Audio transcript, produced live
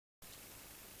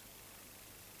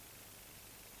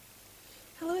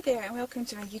Hello there and welcome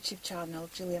to my YouTube channel,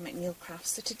 Julia McNeil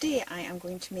Crafts. So today I am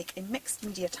going to make a mixed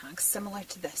media tag similar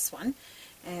to this one.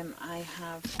 I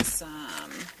have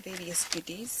some various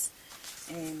goodies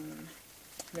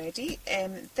ready.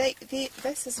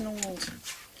 This is an old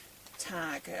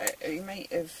tag. You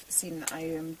might have seen that I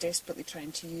am desperately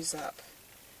trying to use up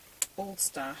old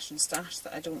stash and stash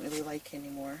that I don't really like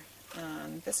anymore.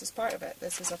 And this is part of it.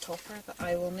 This is a topper that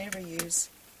I will never use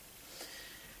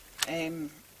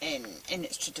in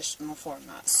its traditional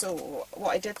format. So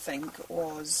what I did think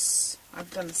was,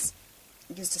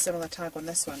 used a similar tag on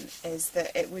this one, is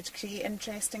that it would create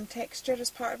interesting texture as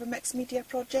part of a mixed media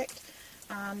project,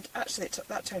 and actually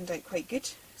that turned out quite good.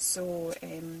 So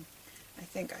I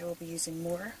think I will be using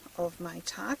more of my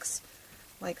tags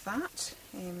like that.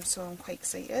 So I'm quite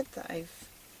excited that I've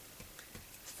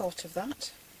thought of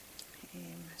that,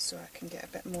 so I can get a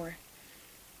bit more.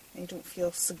 I don't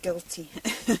feel so guilty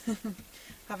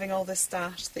having all this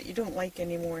stash that you don't like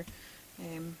anymore,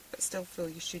 but still feel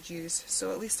you should use.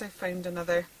 So at least I found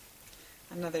another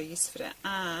use for it.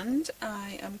 And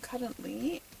I am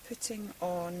currently putting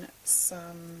on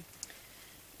some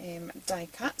die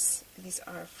cuts. These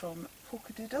are from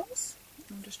Polkadoodles.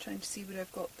 I'm just trying to see where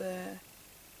I've got the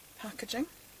packaging.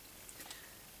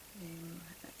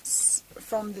 It's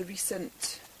from the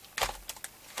recent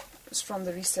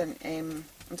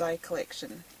die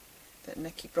collection that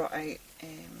Nikki brought out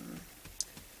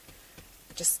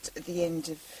just at the end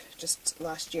of just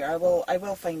last year. I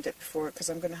will find it before, because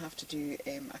I'm going to have to do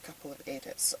a couple of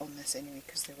edits on this anyway,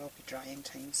 because there will be drying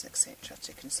times, etc.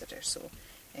 to consider. So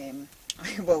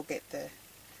I will get the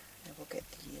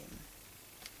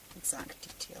exact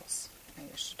details. I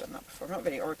should have done that before. I'm not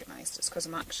very organised. It's because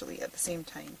I'm actually at the same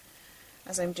time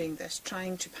as I'm doing this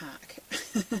trying to pack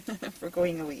for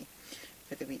going away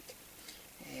for the week.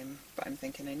 But I'm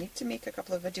thinking I need to make a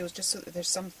couple of videos just so that there's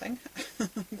something.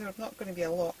 There's not going to be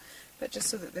a lot, but just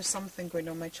so that there's something going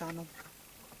on my channel.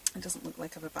 It doesn't look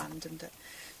like I've abandoned it.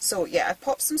 So yeah, I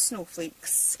popped some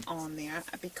snowflakes on there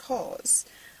because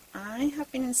I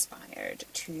have been inspired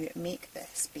to make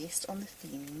this based on the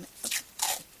theme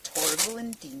of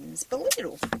Torvill&Dean's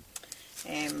Bolero.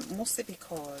 Mostly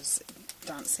because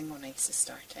Dancing on Ice is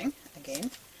starting again,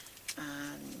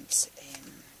 and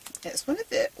it's one of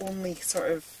the only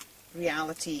sort of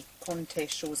reality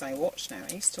contest shows I watch now.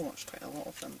 I used to watch quite a lot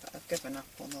of them, but I've given up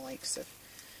on the likes of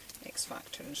X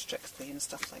Factor and Strictly and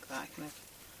stuff like that. I kind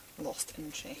of lost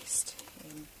interest,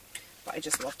 but I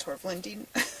just love Torvill&Dean.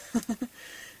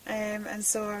 And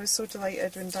so I was so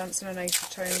delighted when Dancing on Ice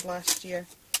returned last year.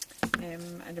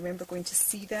 I remember going to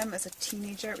see them as a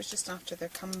teenager. It was just after their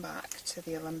comeback to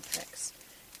the Olympics,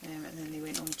 and then they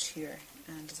went on tour,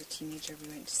 and as a teenager we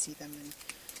went to see them, and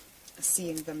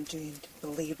seeing them doing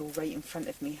Bolero right in front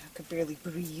of me, I could barely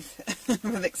breathe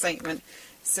with excitement.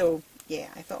 So yeah,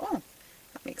 I thought, oh,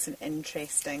 that makes an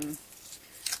interesting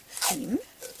theme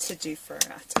to do for a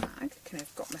tag. Kind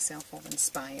of got myself all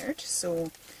inspired,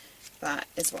 so that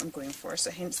is what I'm going for,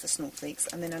 so hence the snowflakes.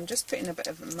 And then I'm just putting a bit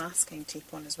of masking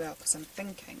tape on as well, because I'm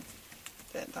thinking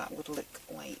that that would look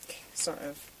like sort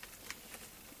of,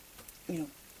 you know,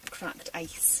 cracked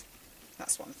ice.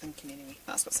 That's what I'm thinking anyway.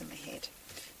 That's what's in my head.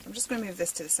 I'm just going to move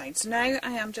this to the side. So now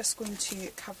I am just going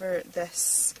to cover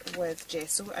this with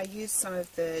gesso. I used some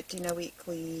of the Dina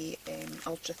Wakley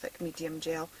ultra thick medium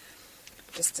gel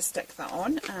just to stick that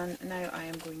on, and now I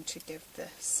am going to give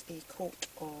this a coat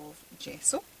of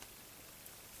gesso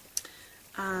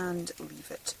and leave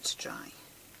it to dry.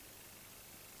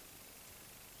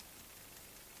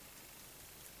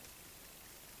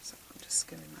 So I'm just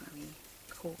giving that a wee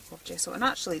coat of gesso, and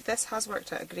actually this has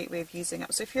worked out a great way of using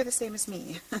it. So if you're the same as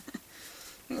me,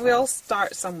 we all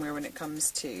start somewhere when it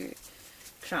comes to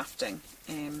crafting,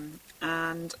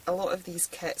 and a lot of these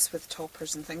kits with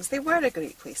toppers and things, they were a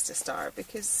great place to start,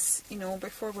 because, you know,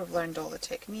 before we've learned all the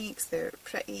techniques, they're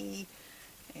pretty,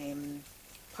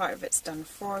 part of it's done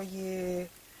for you,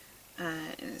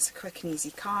 and it's a quick and easy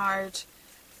card.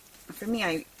 For me,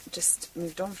 I just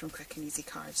moved on from quick and easy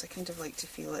cards. I kind of like to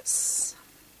feel it's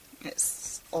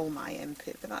all my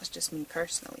input, but that's just me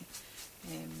personally.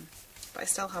 But I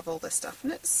still have all this stuff,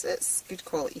 and it's good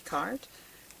quality card.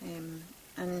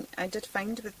 And I did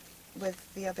find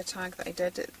with the other tag that I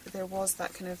did, there was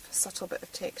that kind of subtle bit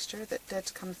of texture that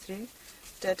did come through,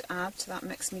 did add to that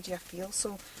mixed media feel.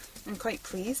 So I'm quite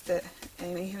pleased that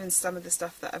even some of the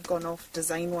stuff that I've gone off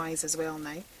design wise as well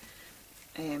now,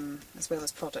 as well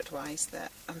as product wise,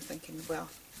 that I'm thinking, well,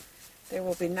 there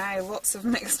will be now lots of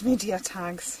mixed media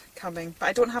tags coming. But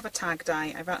I don't have a tag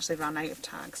die. I've actually run out of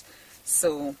tags,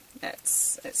 so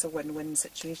it's a win-win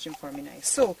situation for me now.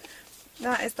 So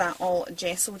that is that all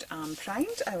gessoed and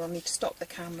primed. I will need to stop the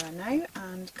camera now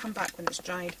and come back when it's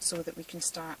dried so that we can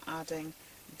start adding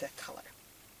the colour.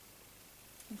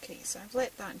 Okay, so I've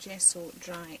let that gesso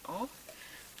dry off,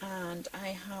 and I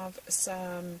have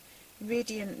some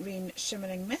Radiant Rain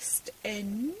Shimmering Mist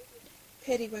in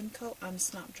Periwinkle and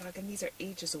Snapdragon. These are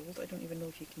ages old. I don't even know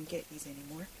if you can get these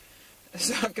anymore.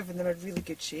 So I've given them a really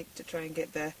good shake to try and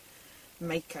get the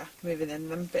mica moving in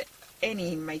them. But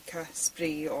any mica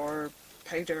spray or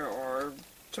powder or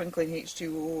twinkling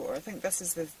H2O, or I think this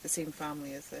is the same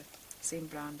family as the same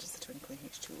brand as the twinkling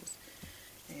H2Os.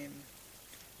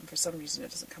 And for some reason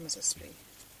it doesn't come as a spray.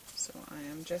 So I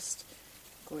am just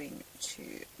going to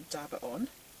dab it on.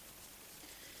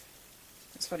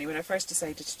 It's funny, when I first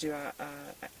decided to do a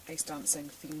ice dancing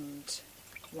themed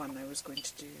one, I was going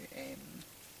to do, I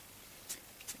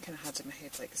kind of had in my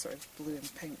head like sort of blue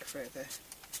and pink for the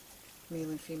male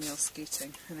and female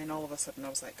skating, and then all of a sudden I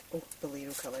was like, oh,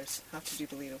 Bolero colours, have to do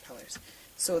Bolero colours.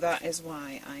 So that is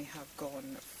why I have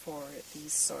gone for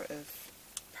these sort of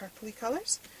purpley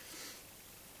colours,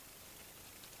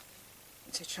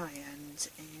 to try and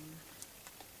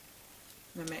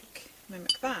mimic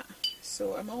that.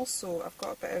 So I've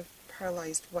got a bit of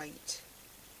pearlised white,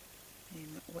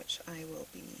 which I will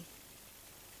be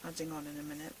adding on in a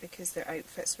minute, because their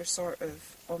outfits were sort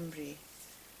of ombre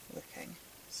looking.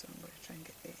 So I'm going to try and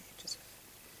get the edges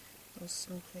of those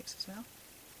snowflakes as well.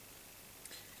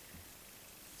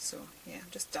 So yeah,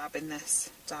 I'm just dabbing this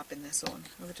on.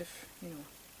 I would have,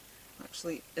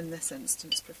 actually in this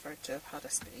instance preferred to have had a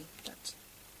spray, but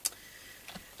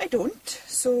I don't,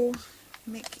 so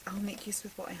I'll make use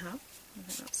with what I have. I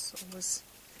think that's always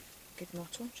a good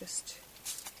motto. Just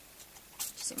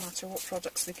doesn't matter what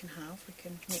products we can have, we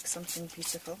can make something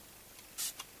beautiful.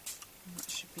 And that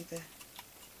should be the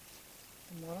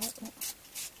moral. Oh,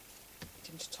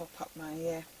 I need to top up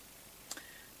my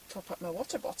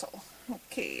water bottle.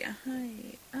 Okay,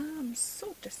 I am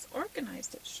so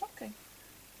disorganised, it's shocking.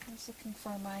 I was looking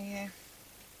for my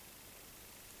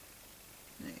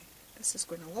no, this is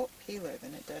going a lot paler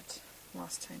than it did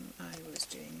last time I was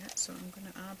doing it, so I'm going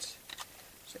to add,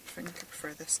 I think I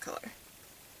prefer this colour. I'm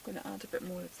going to add a bit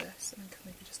more of this. I think I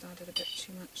maybe just added a bit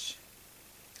too much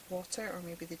water, or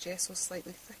maybe the gesso's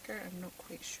slightly thicker. I'm not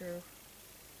quite sure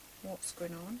what's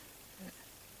going on, but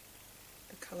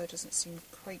the colour doesn't seem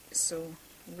quite so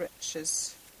rich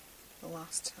as the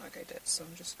last tag I did, so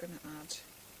I'm just going to add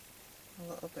a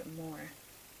little bit more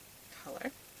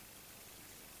colour,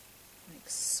 like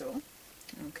so.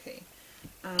 Okay,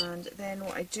 and then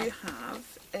what I do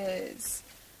have is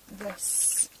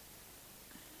this.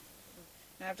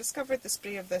 Now I've discovered the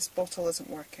spray of this bottle isn't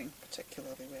working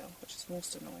particularly well, which is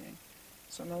most annoying.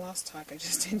 So on the last tag I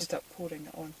just ended up pouring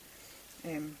it on.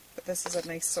 But this is a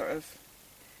nice sort of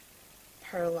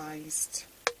pearlised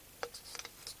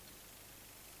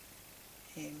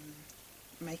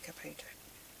mica powder.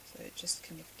 So it just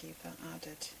kind of gave that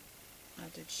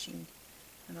added sheen.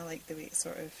 And I like the way it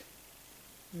sort of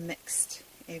mixed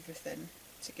everything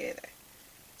together.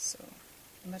 So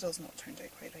the middle's not turned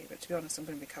out quite right, but to be honest I'm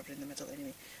going to be covering the middle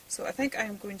anyway. So I think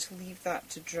I'm going to leave that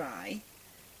to dry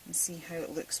and see how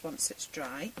it looks once it's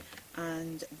dry,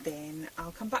 and then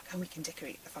I'll come back and we can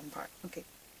decorate the fun part. Okay.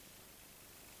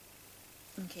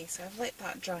 Okay, so I've let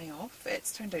that dry off.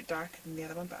 It's turned out darker than the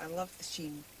other one, but I love the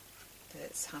sheen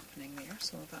that's happening there,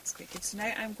 so that's quite good. So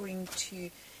now I'm going to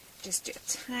just do a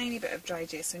tiny bit of dry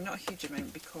gesso, not a huge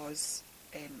amount, because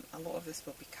a lot of this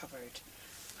will be covered,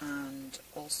 and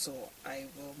also I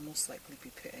will most likely be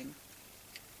putting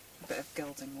a bit of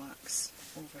gilding wax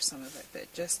over some of it,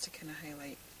 but just to kind of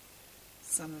highlight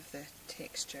some of the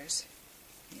textures,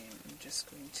 I'm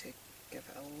just going to give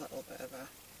it a little bit of a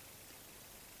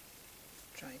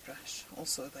dry brush.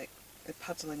 Also, like the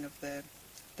puddling of the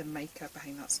mica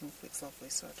behind that snowflake's lovely,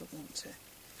 so I don't want to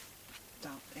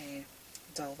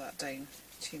dull that down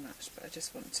too much, but I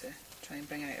just want to try and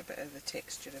bring out a bit of the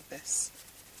texture of this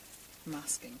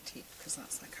masking tape, because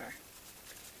that's like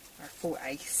our faux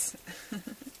ice.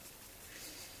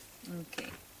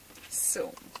 Okay,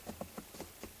 so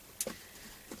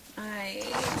I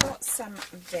got some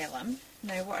vellum.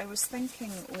 Now what I was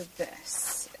thinking with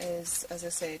this is, as I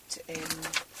said,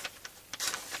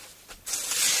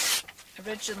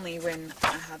 originally when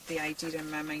I had the idea in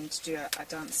my mind to do a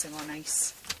dancing on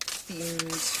ice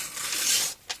themed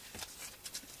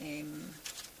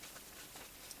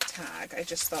tag, I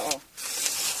just thought,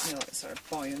 oh, like sort of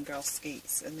boy and girl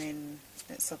skates, and then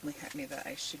it suddenly hit me that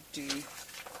I should do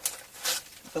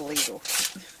Bolero,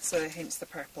 so hence the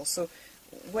purple. So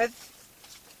I'm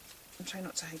trying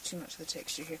not to hide too much of the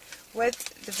texture here. With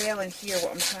the vellum here,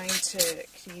 what I'm trying to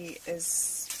create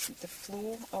is the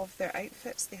flow of their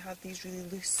outfits. They had these really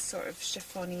loose sort of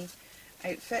chiffon-y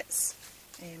outfits,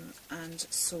 and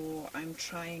so I'm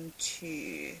trying,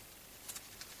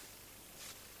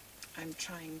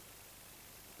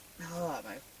 oh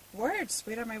my words,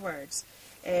 where are my words?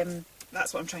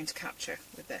 That's what I'm trying to capture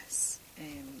with this,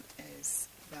 is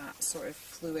that sort of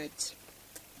fluidity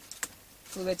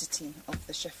of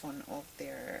the chiffon of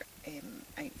their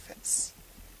outfits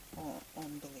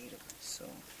on Bolero. So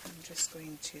I'm just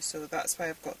going to, so that's why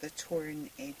I've got the torn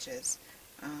edges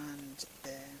and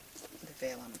the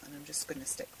vellum, and I'm just going to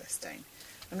stick this down.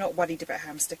 I'm not worried about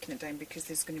how I'm sticking it down because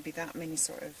there's going to be that many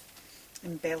sort of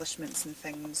embellishments and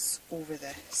things over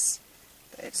this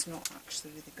that it's not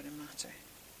actually really going to matter.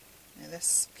 Now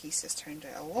this piece has turned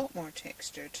out a lot more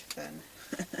textured than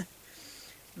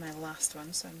my last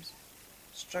one, so I'm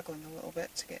struggling a little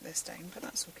bit to get this down, but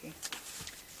that's okay.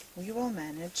 We will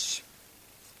manage.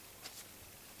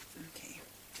 Okay,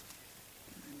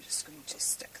 I'm just going to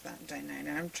stick that down now.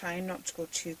 Now I'm trying not to go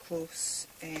too close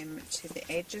to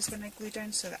the edges when I glue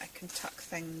down, so that I can tuck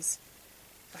things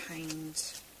behind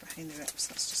the rips.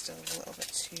 That's just a little bit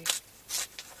too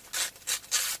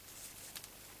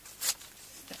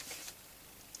thick.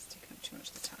 It's taking up too much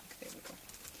of the tack. There we go.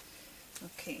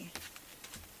 Okay,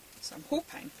 so I'm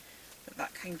hoping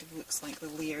that kind of looks like the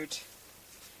layered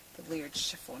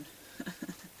chiffon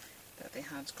that they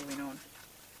had going on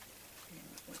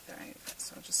with their outfit.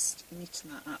 So I'll just neaten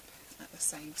that up at the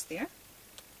sides there.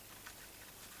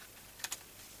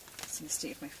 See the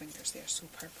state of my fingers, they are so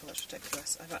purple, it's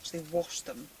ridiculous. I've actually washed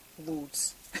them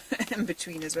loads in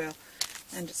between as well,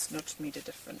 and it's not made a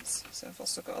difference. So I've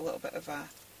also got a little bit of a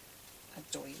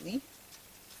doily,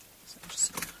 so I'm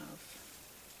just going to have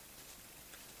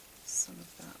some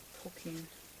of that poking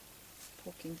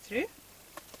through.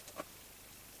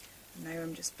 And now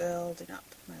I'm just building up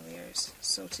my layers.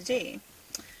 So today,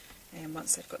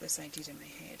 once I'd got this idea in my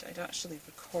head, I'd actually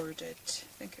recorded,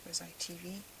 I think it was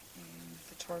ITV,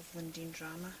 the Torvill&Dean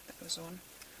drama that was on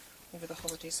over the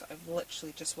holidays, so I've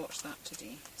literally just watched that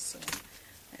today. So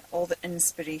all the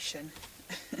inspiration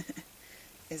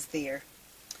is there,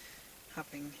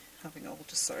 having all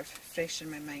just sort of fresh in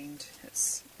my mind.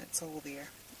 It's all there.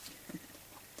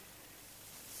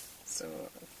 So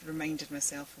I've reminded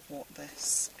myself of what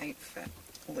this outfit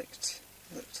looked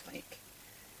like,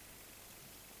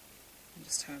 and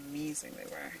just how amazing they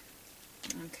were.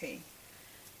 Okay,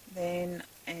 then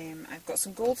I've got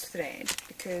some gold thread,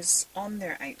 because on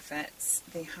their outfits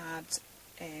they had,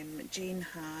 Jane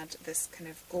had this kind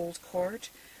of gold cord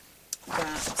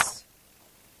that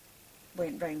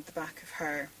went round the back of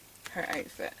her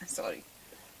outfit. Sorry,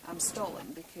 I'm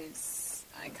stalling because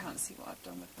I can't see what I've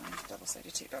done with my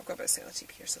double-sided tape, but I've got a bit of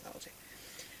sellotape here, so that'll do.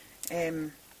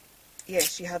 Yeah,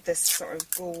 she had this sort of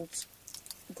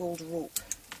gold rope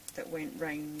that went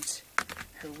round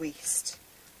her waist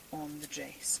on the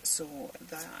dress, so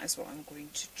that is what I'm going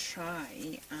to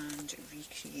try and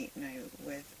recreate now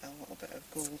with a little bit of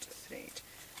gold thread.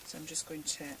 So I'm just going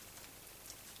to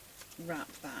wrap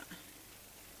that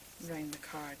round the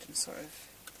card and sort of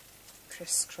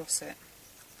crisscross it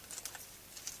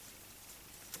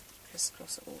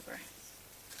over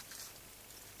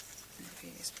in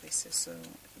various places, so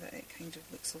that it kind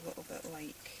of looks a little bit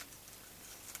like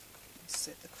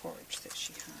the cord that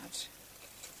she had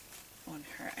on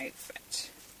her outfit.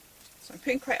 So I'm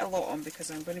putting quite a lot on because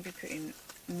I'm going to be putting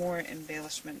more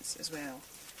embellishments as well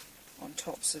on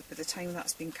top, so by the time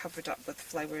that's been covered up with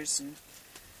flowers and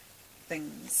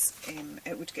things,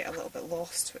 it would get a little bit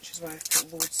lost, which is why I've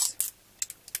put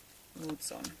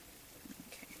loads on.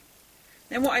 Okay.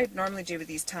 Then what I'd normally do with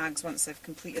these tags once I've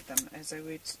completed them is I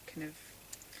would kind of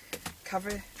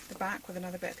cover the back with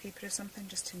another bit of paper or something,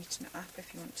 just to neaten it up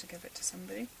if you want to give it to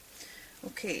somebody.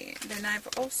 Okay, then I've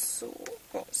also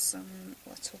got some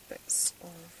little bits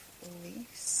of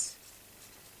lace,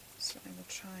 so I will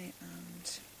try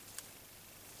and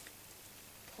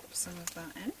pop some of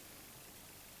that in.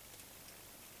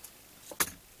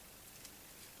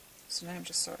 So now I'm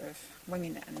just sort of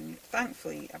winging it, and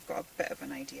thankfully I've got a bit of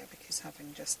an idea, because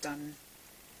having just done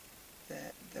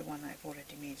the one I've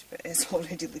already made, but it's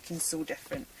already looking so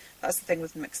different. That's the thing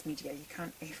with mixed media, you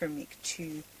can't ever make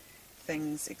two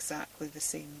things exactly the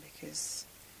same, because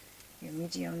your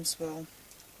mediums will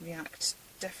react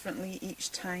differently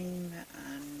each time,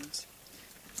 and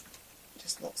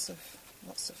just lots of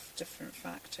different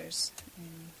factors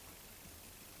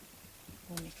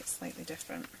will make it slightly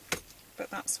different, but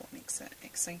that's what makes it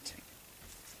exciting.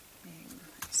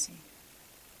 Let's see.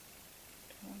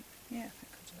 Yeah, I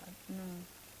think I'll do that.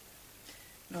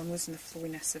 No, I'm losing the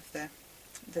flowiness of the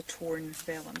torn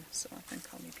vellum, so I think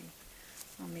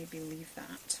I'll I'll maybe leave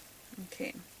that.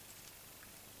 Okay,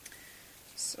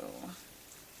 so I'll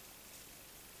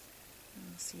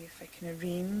see if I can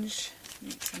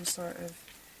make some sort of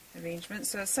arrangement.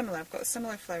 So similar, I've got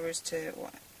similar flowers to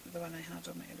the one I had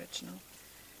on my original.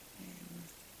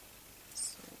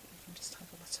 So we can just have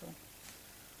a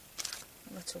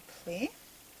little play,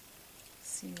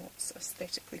 see what's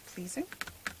aesthetically pleasing.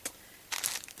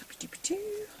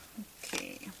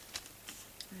 Okay,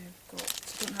 I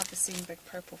don't have the same big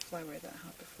purple flower that I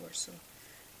had before, so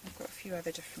I've got a few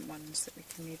other different ones that we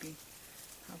can maybe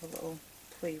have a little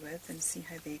play with and see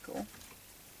how they go.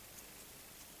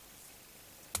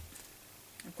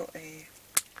 I've got a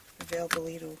Veil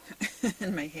Bolero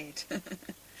in my head.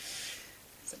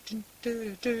 It's like, dun, dun,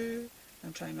 dun, dun.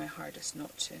 I'm trying my hardest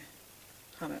not to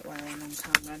hum it while I'm on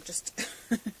camera,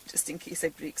 just in case I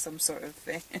break some sort of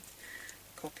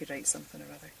copyright something or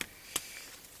other.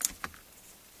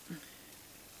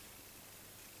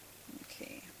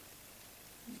 Okay,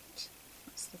 right.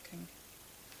 That's looking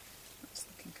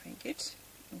quite good.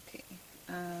 Okay,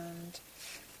 and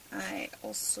I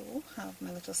also have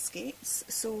my little skates.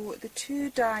 So the two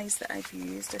dies that I've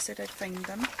used, I said I'd find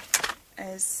them,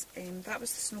 is that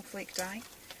was the snowflake die.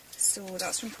 So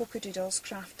that's from Polkadoodles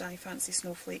Craft Die Fancy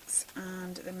Snowflakes,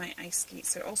 and then my ice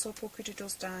skates are also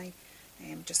Polkadoodles die,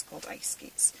 just called ice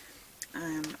skates.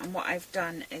 And what I've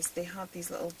done is they have these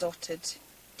little dotted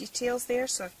details there,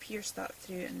 so I've pierced that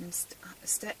through and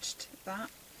stitched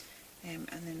that, and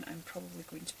then I'm probably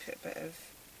going to put a bit of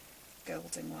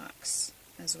gilding wax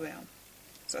as well.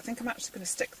 So I think I'm actually going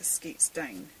to stick the skates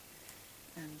down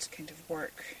and kind of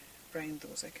work around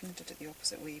those. I kind of did it the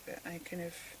opposite way, but I kind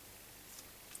of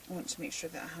want to make sure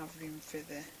that I have room for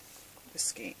the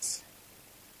skates.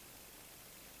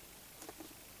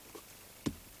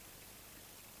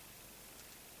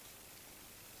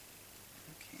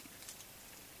 Okay.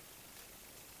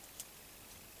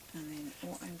 And then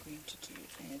what I'm going to do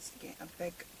is get a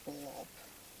big blob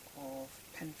of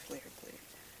pin flare glue.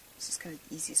 This is kind of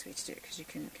the easiest way to do it because you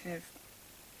can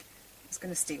it's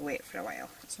going to stay wet for a while.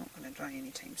 It's not going to dry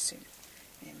anytime soon.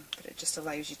 But it just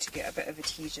allows you to get a bit of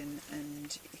adhesion,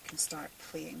 and you can start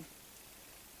playing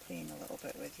a little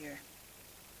bit with your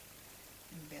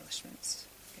embellishments.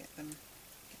 Get them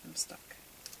stuck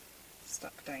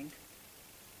down.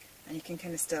 And you can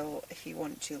kind of still, if you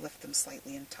want to, lift them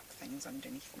slightly and tuck things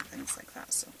underneath and things like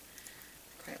that. So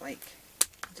I quite like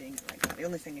doing it like that. The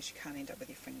only thing is you can end up with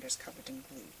your fingers covered in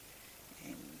glue.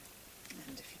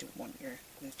 And if you don't want your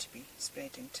glue to be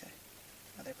spreading to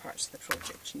other parts of the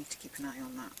project, you need to keep an eye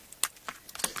on that.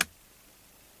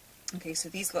 Okay, so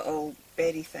these little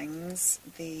berry things,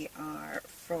 they are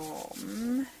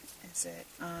from, is it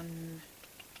Anne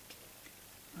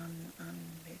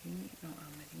Marie? Not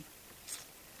Anne Marie.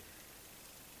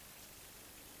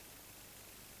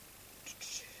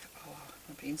 Oh,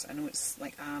 my brains, I know it's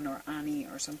like Anne or Annie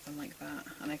or something like that.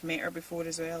 And I've met her before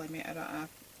as well. I met her at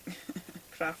a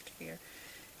craft fair.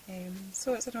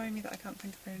 So it's annoying me that I can't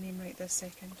think of her name right this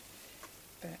second.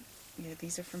 But yeah,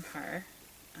 these are from her,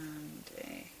 and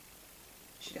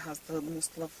she has the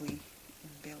most lovely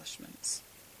embellishments.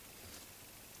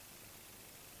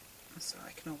 So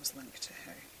I can always link to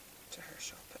her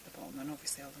shop at the bottom, and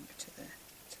obviously I'll link to the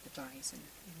dies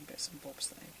and bits and bobs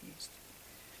that I've used.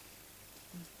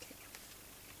 Okay.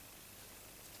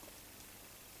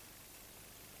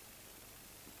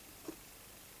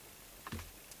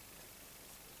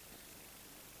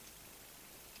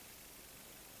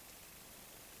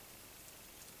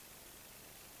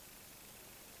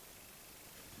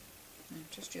 I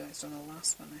just realised on the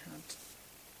last one I had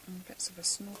bits of a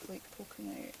snowflake poking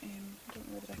out. I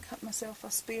don't know whether I cut myself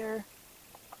a spare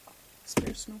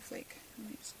snowflake. I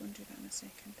might just go and do that in a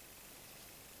second.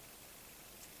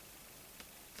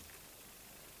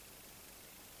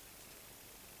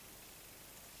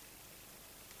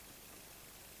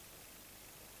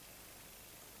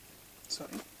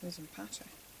 Sorry, losing patter.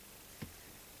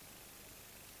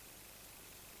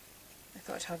 I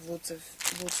thought I'd have loads to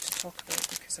talk about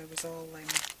because I was all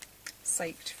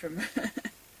psyched from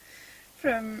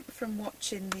from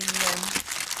watching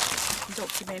the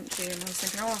documentary, and I was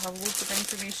thinking, oh, I'll have loads of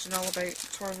information all about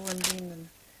Torvill&Dean and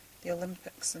the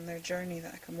Olympics and their journey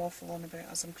that I can waffle on about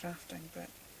as I'm crafting, but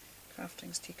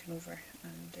crafting's taken over,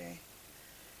 and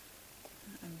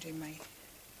I'm doing my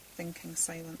thinking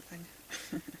silent thing.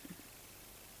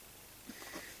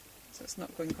 So it's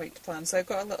not going quite to plan. So I've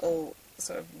got a little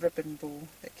sort of ribbon bow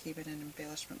that came in an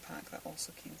embellishment pack that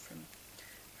also came from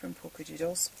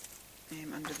Polkadoodles,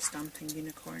 under the Stamping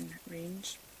Unicorn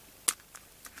range.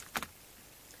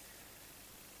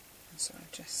 And so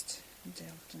I've just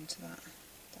delved into that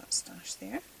stash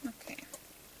there. Okay,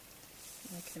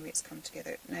 liking the way it's come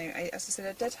together. Now, as I said,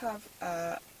 I did have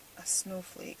a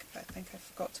snowflake, but I think I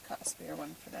forgot to cut a spare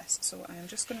one for this, so I am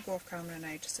just going to go off camera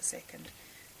now just a second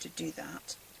to do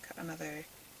that. Cut another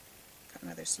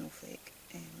snowflake,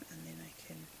 and then I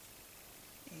can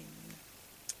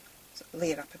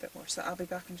layer up a bit more. So I'll be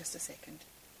back in just a second.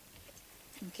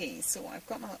 Okay, so I've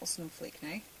got my little snowflake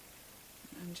now.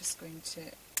 I'm just going to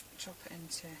chop it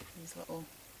into these little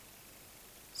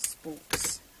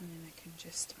spokes, and then I can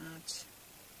just add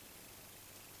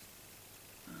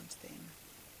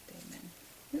them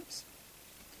in. Oops.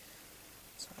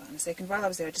 Sorry about that in a second. While I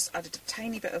was there, I just added a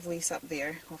tiny bit of lace up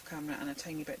there off camera and a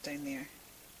tiny bit down there.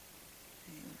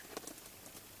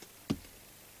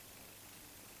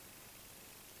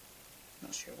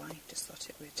 Not sure why, just thought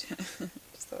it would.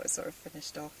 Just thought it sort of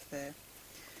finished off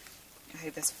how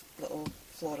this little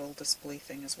floral display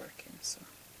thing is working, so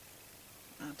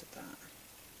added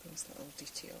those little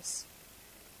details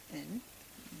in.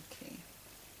 Okay.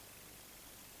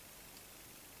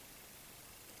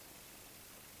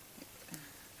 I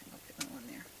think I'll put that one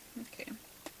there. Okay.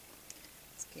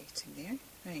 It's getting there.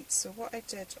 Right, so what I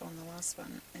did on the last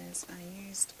one is I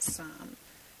used some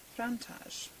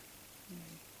Frantage.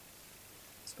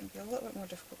 It's going to be a little bit more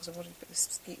difficult because I've already put the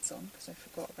skates on because I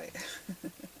forgot about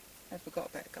I forgot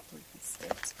about a couple of these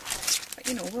steps. But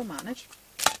you know, we'll manage.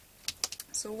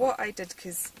 So what I did,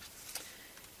 because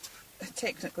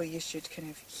technically you should kind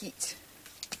of heat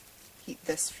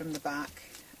this from the back,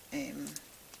 and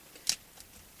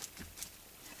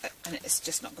it's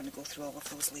just not going to go through all of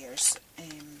those layers.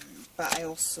 But I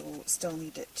also still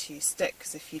need it to stick,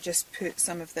 because if you just put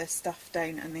some of this stuff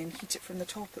down and then heat it from the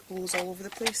top, it blows all over the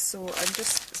place. So I'm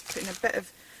just putting a bit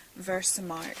of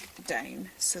Versamark down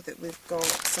so that we've got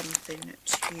something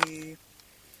to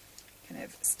kind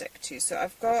of stick to. So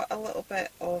I've got a little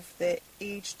bit of the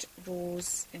aged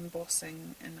rose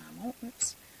embossing enamel.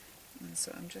 Oops. And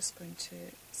so I'm just going to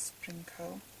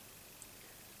sprinkle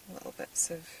little bits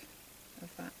of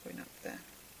that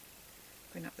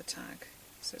going up the tag.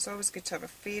 So it's always good to have a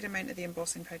fair amount of the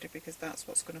embossing powder, because that's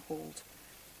what's going to hold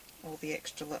all the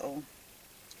extra little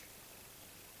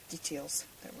details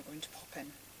that we're going to pop in.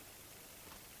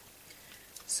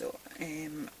 So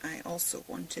I also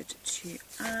wanted to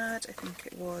add, I think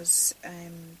it was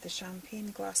the champagne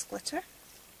glass glitter.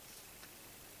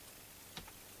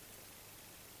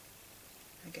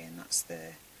 Again, that's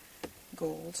the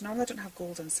gold. Normally I don't have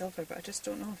gold and silver, but I just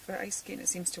don't know, for ice skating it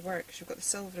seems to work, because you've got the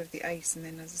silver of the ice, and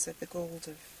then, as I said, the gold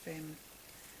of the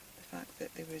fact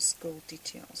that there was gold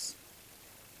details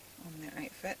on their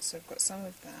outfit. So I've got some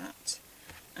of that,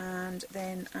 and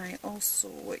then I also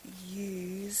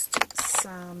used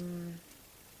some,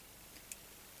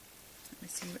 let me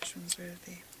see which ones were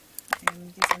they,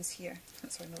 these ones here,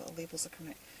 that's why my little labels are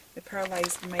coming out, the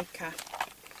pearlized mica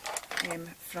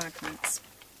fragments.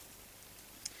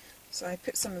 So I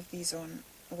put some of these on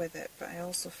with it, but I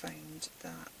also found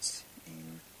that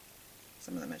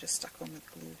some of them I just stuck on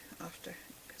with glue after,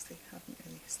 because they haven't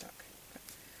really stuck. But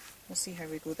we'll see how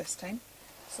we go this time.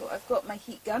 So I've got my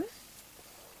heat gun.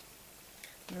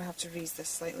 I'm going to have to raise this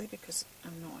slightly because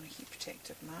I'm not on a heat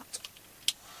protective mat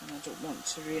and I don't want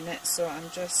to ruin it. So I'm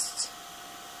just,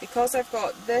 because I've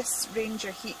got this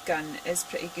Ranger heat gun is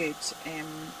pretty good.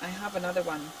 I have another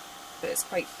one, but it's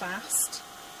quite fast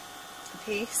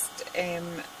paced,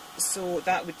 so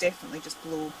that would definitely just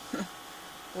blow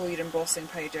your embossing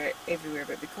powder everywhere,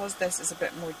 but because this is a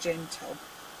bit more gentle,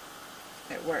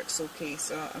 it works okay.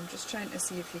 So I'm just trying to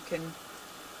see if you can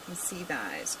see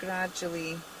that it's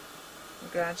gradually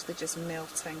just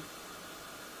melting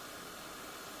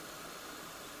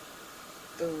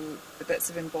the bits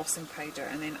of embossing powder,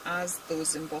 and then as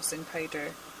those embossing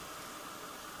powder,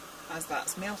 as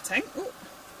that's melting,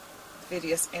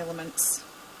 various elements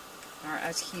are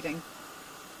adhering.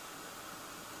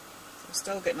 So we're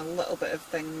still getting a little bit of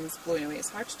things blowing away. It's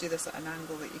hard to do this at an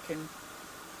angle that you can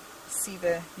see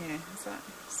the, yeah, is that,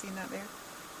 seeing that there?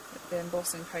 That the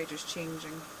embossing powder is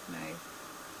changing now.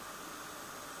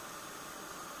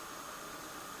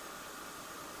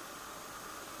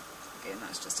 Again,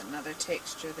 that's just another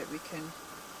texture that we can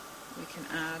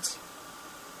add.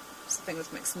 It's the thing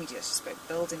with mixed media, it's just about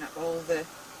building up all the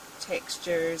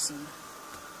textures and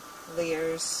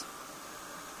layers.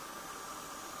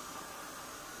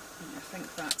 And I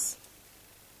think that's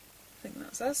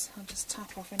us. I'll just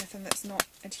tap off anything that's not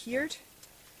adhered.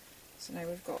 So now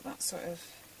we've got that sort of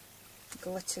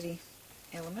glittery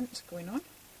element going on.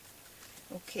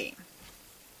 Okay.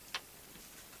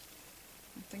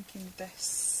 I'm thinking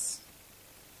this,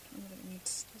 I don't know what it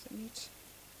needs. Does it need?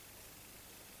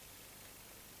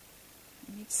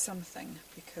 It needs something,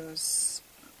 because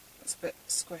It's a bit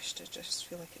squished. I just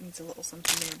feel like it needs a little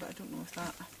something there, but I don't know if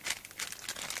that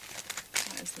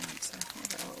is the answer. I'll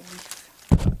get a little leaf.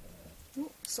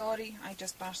 Oh, sorry, I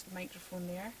just bashed the microphone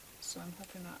there, so I'm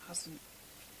hoping that hasn't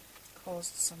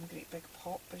caused some great big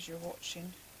pop as you're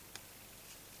watching.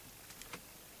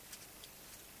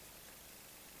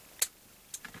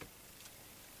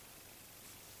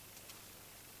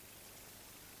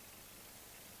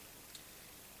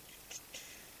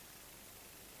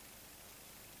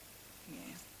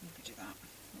 Yeah, maybe do that.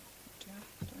 Do I?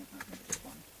 Do that? Maybe this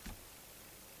one.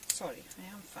 Sorry, I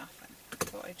am faffing. I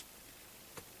thought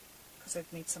because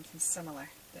I'd made something similar,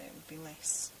 that it would be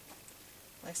less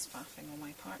faffing on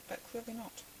my part, but clearly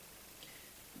not.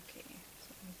 Okay, so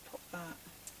I'm going to pop that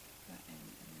in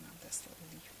and then add this little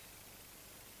leaf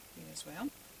here as well.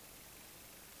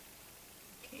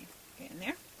 Okay, get in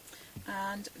there.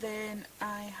 And then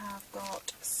I have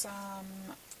got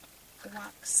some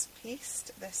wax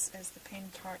paste. This is the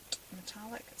Pen Tart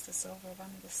Metallic. It's the silver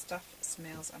one. This stuff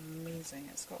smells amazing.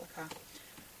 It's got like a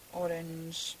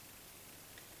orange,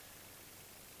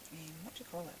 what do you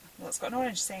call it? Well, it's got an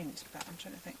orange scent, but I'm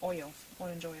trying to think,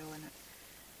 orange oil in it.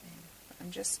 But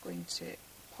I'm just going to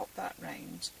pop that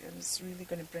round. It's really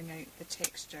going to bring out the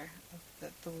texture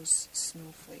of those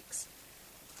snowflakes,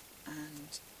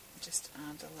 and just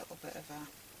add a little bit of a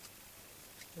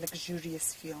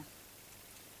luxurious feel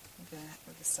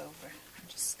with the silver. I'm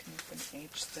just kind of going to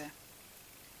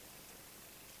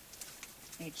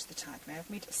edge the tag. Now I've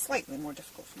made it slightly more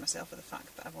difficult for myself with the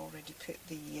fact that I've already put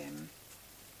the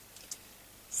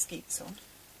skates on.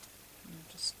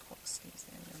 I've just caught the skates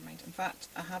there, never mind. In fact,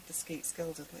 I had the skates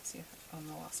gilded. Let's see if on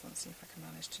the last one, see if I can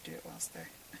manage to do it whilst they're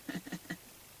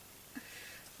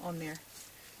on there.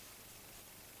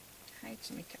 How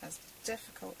to make it as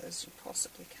difficult as you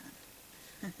possibly can.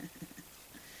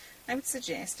 I would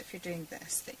suggest, if you're doing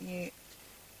this, that you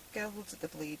gild the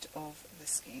blade of the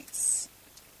skates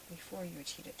before you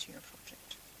adhere it to your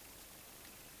project.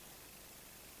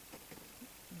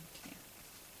 Okay.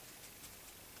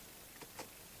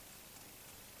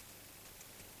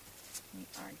 We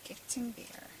are getting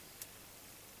there.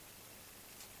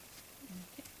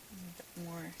 Okay, a bit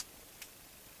more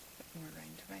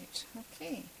round about.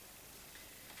 Okay.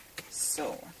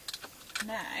 So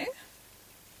now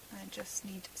I just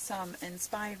need some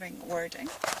inspiring wording.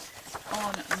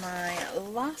 On my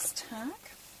last tag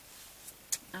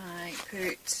I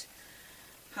put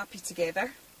happy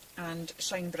together and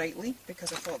shine brightly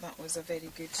because I thought that was a very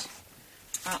good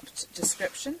apt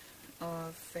description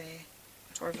of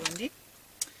Torvill&Dean.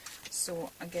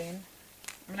 So again,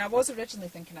 I mean, I was originally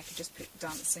thinking I could just put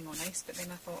dancing on ice, but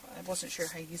then I thought I wasn't sure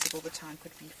how usable the tag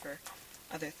would be for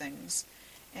other things.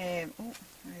 I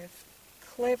have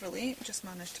cleverly just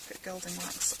managed to put gilding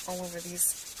wax all over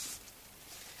these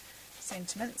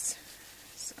sentiments.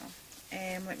 So,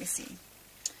 let me see.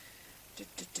 I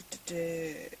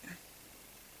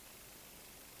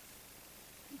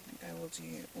think I will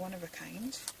do one of a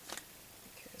kind,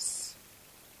 because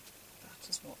that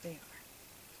is what they are.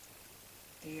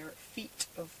 They are feat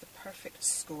of the perfect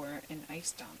score in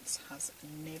ice dance has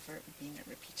never been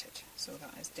repeated. So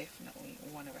that is definitely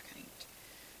one of a kind.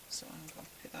 So I'm going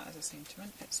to put that as a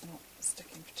sentiment. It's not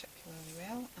sticking particularly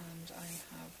well, and I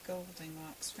have gilding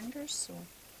wax fingers, so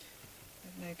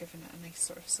I've now given it a nice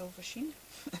sort of silver sheen.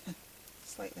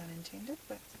 Slightly unintended,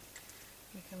 but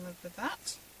we can live with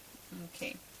that.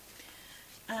 Okay.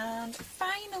 And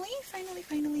finally,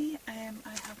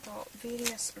 I have got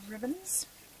various ribbons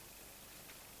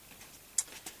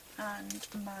and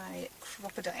my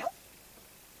crocodile,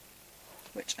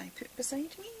 which I put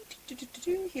beside me.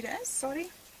 Here it is, sorry.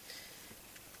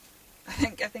 I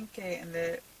think in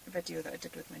the video that I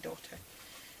did with my daughter,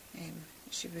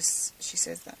 she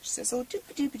says that. She says, "Oh,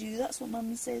 doop-a-doop-a-doo, that's what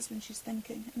Mum says when she's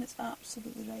thinking," and it's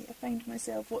absolutely right. I find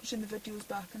myself watching the videos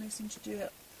back and I seem to do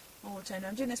it all the time.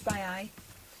 I'm doing this by eye,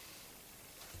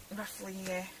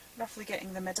 roughly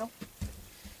getting the middle.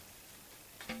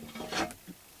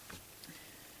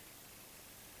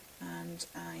 And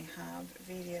I have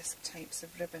various types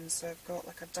of ribbons, so I've got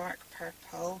like a dark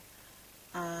purple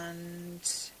and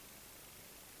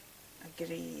a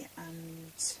grey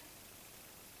and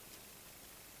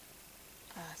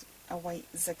a white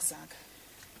zigzag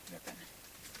ribbon.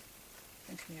 I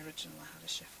think in the original I had a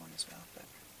chiffon as well, but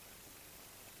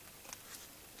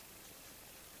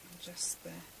just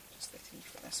the three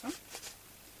for this one.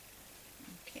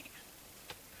 Okay.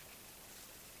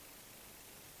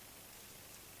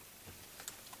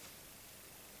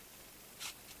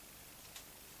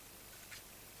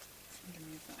 I'm going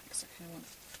to move that because I kind of want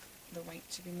the white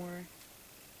to be more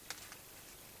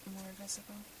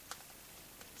visible.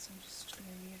 So I'm just going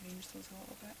to rearrange those a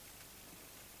little bit.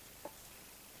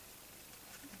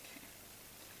 Okay,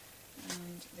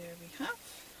 and there we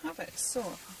have it. So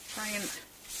I'll try and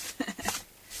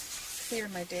clear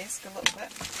my desk a little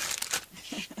bit,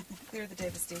 clear the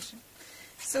devastation.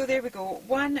 So there we go,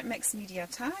 one mixed media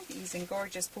tag using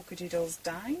gorgeous Polkadoodles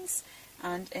dies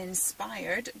and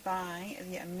inspired by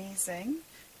the amazing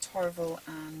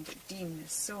Torvill&Dean.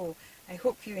 So I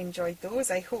hope you enjoyed those.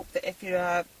 I hope that if you're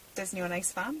a Disney on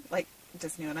Ice fan, like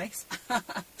Disney on Ice,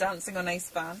 Dancing on Ice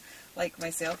fan, like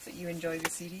myself, that you enjoy the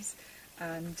series.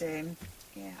 And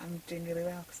yeah, I'm doing really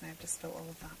well because now I've just felt all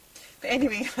of that. But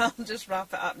anyway, I'll just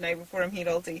wrap it up now before I'm here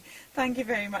all day. Thank you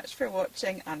very much for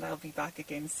watching, and I'll be back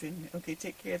again soon. Okay,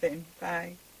 take care then.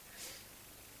 Bye.